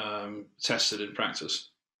being tested in practice.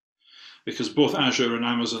 Because both Azure and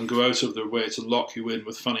Amazon go out of their way to lock you in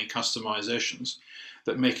with funny customizations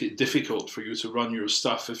that make it difficult for you to run your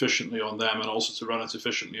stuff efficiently on them and also to run it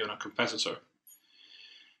efficiently on a competitor.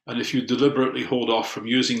 And if you deliberately hold off from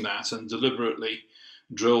using that and deliberately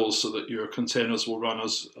drill so that your containers will run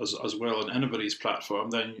as well on anybody's platform,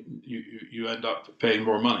 then you end up paying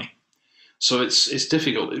more money. So it's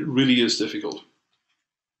difficult. It really is difficult.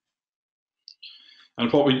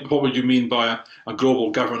 And what would you mean by a global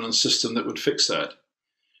governance system that would fix that?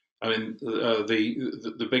 I mean,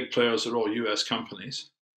 the big players are all US companies,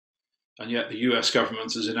 and yet the US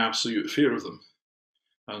government is in absolute fear of them.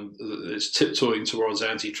 And it's tiptoeing towards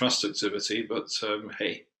antitrust activity, but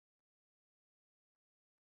hey.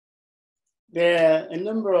 There are a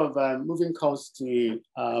number of moving costs to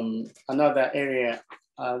another area.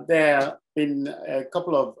 There have been a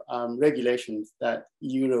couple of regulations that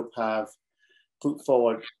Europe have put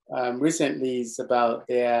forward. Recently, it's about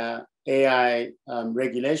their AI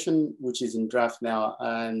regulation, which is in draft now,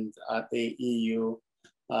 and at the EU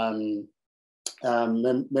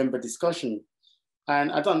member discussion.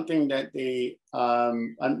 And I don't think that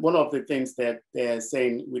and one of the things that they're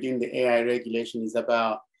saying within the AI regulation is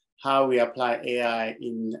about how we apply AI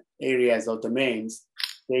in areas or domains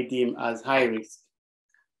they deem as high risk.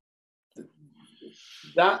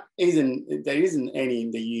 There isn't any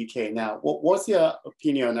in the UK now. What's your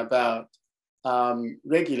opinion about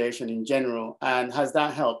regulation in general, and has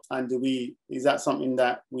that helped? And is that something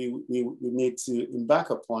that we need to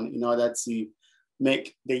embark upon in order to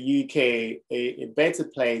make the UK a better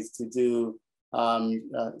place to do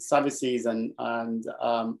services and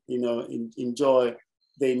enjoy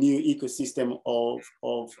the new ecosystem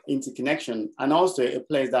of interconnection, and also a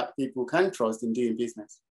place that people can trust in doing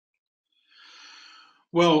business?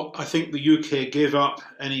 Well, I think the UK gave up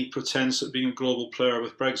any pretense at being a global player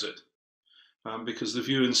with Brexit, because the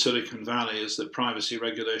view in Silicon Valley is that privacy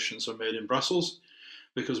regulations are made in Brussels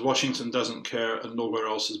because Washington doesn't care and nowhere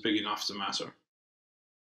else is big enough to matter.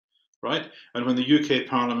 Right? And when the UK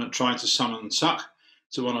Parliament tried to summon Suck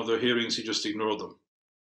to one of their hearings, he just ignored them.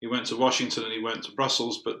 He went to Washington and he went to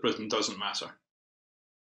Brussels, but Britain doesn't matter.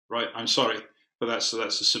 Right? I'm sorry, but that's the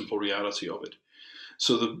simple reality of it.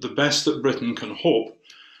 So the best that Britain can hope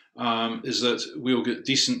is that we'll get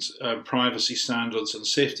decent privacy standards and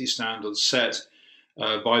safety standards set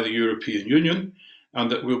by the European Union, and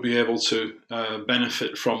that we'll be able to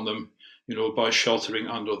benefit from them, by sheltering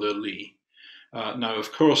under their lee. Now,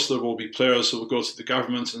 of course, there will be players who will go to the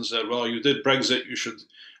government and say, well, you did Brexit, you should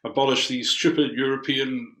abolish these stupid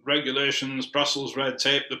European regulations, Brussels red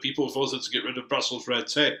tape. The people voted to get rid of Brussels red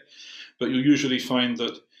tape. But you'll usually find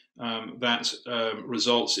that that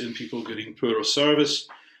results in people getting poorer service.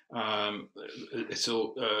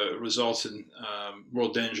 It'll result in more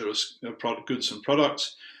dangerous goods and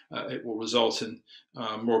products. It will result in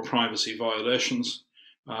more privacy violations.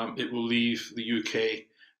 It will leave the UK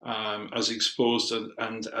as exposed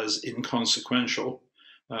and as inconsequential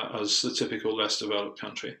as the typical less developed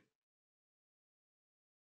country.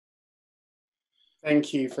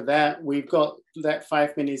 Thank you for that. We've got that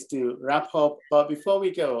 5 minutes to wrap up, but before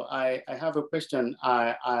we go, I have a question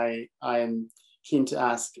I am keen to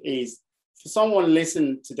ask is, for someone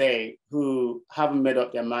listening today who haven't made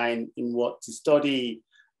up their mind in what to study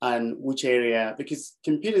and which area, because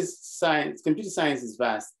computer science is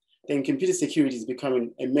vast, then computer security is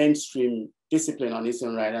becoming a mainstream discipline on its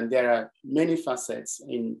own right, and there are many facets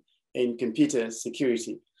in computer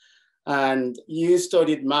security. And you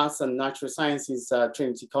studied maths and natural sciences at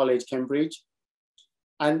Trinity College, Cambridge.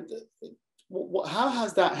 And how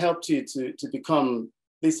has that helped you to become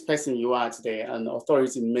this person you are today, and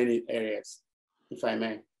authority in many areas, if I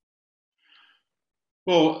may?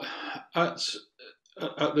 Well,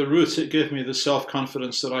 at the root, it gave me the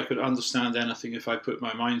self-confidence that I could understand anything if I put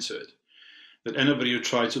my mind to it. That anybody who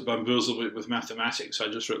tried to bamboozle me with mathematics, I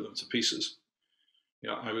just wrote them to pieces.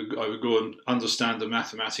 I would go and understand the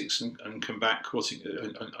mathematics and come back quoting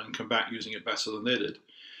it and come back using it better than they did.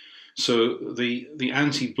 So the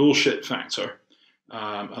anti-bullshit factor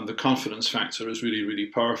and the confidence factor is really, really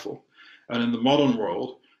powerful. And in the modern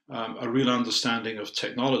world, a real understanding of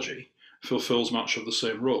technology fulfills much of the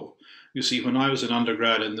same role. You see, when I was an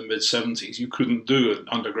undergrad in the mid-70s, you couldn't do an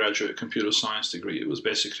undergraduate computer science degree. It was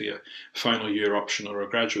basically a final year option or a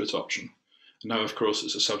graduate option. Now, of course,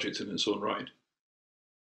 it's a subject in its own right.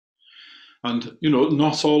 And,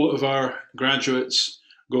 not all of our graduates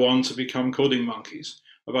go on to become coding monkeys.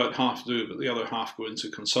 About half do, but the other half go into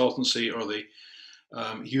consultancy, or they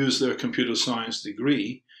use their computer science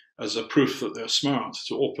degree as a proof that they're smart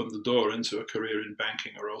to open the door into a career in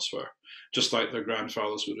banking or elsewhere, just like their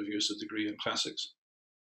grandfathers would have used a degree in classics.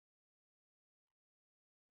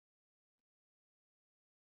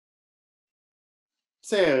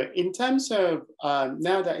 So in terms of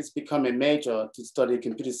now that it's become a major to study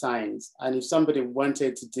computer science, and if somebody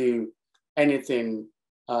wanted to do anything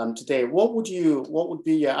today, what would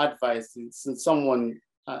be your advice to someone,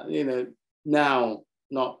 now,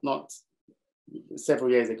 not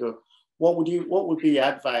several years ago? What would be your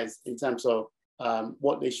advice in terms of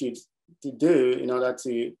what they should do in order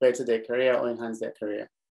to better their career or enhance their career?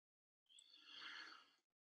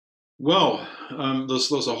 Well,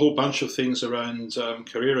 there's a whole bunch of things around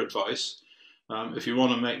career advice. If you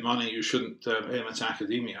want to make money, you shouldn't aim at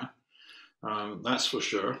academia. That's for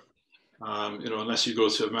sure. Unless you go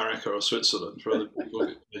to America or Switzerland, where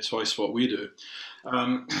people get twice what we do.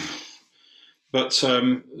 But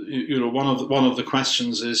one of the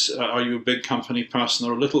questions is, are you a big company person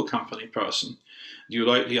or a little company person? Do you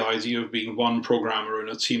like the idea of being one programmer in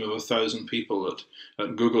a team of 1,000 people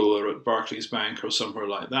at Google or at Barclays Bank or somewhere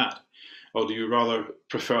like that? Or do you rather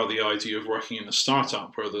prefer the idea of working in a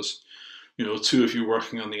startup where there's, 2 of you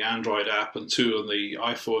working on the Android app and 2 on the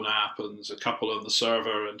iPhone app, and there's a couple on the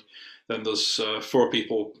server, and then there's 4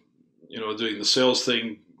 people, doing the sales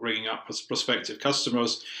thing, ringing up prospective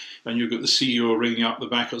customers, and you've got the CEO ringing up the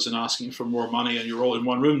backers and asking for more money, and you're all in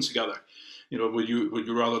one room together. Would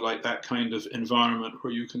you rather like that kind of environment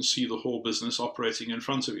where you can see the whole business operating in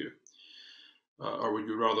front of you? Or would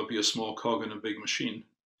you rather be a small cog in a big machine?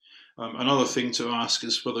 Another thing to ask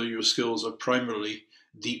is whether your skills are primarily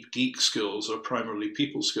deep geek skills or primarily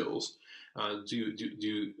people skills. Do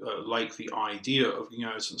you like the idea of going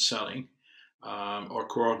out and selling or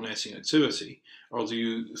coordinating activity? Or do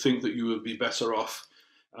you think that you would be better off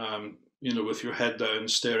with your head down,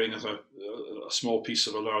 staring at a small piece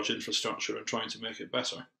of a large infrastructure and trying to make it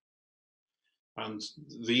better? And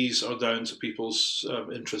these are down to people's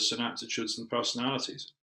interests and aptitudes and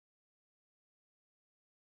personalities.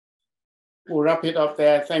 We'll wrap it up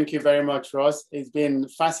there. Thank you very much, Ross. It's been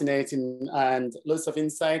fascinating and lots of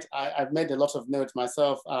insight. I've made a lot of notes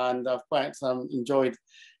myself, and I've quite enjoyed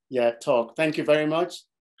your talk. Thank you very much.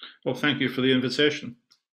 Well, thank you for the invitation.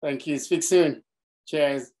 Thank you. Speak soon.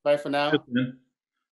 Cheers. Bye for now. Good,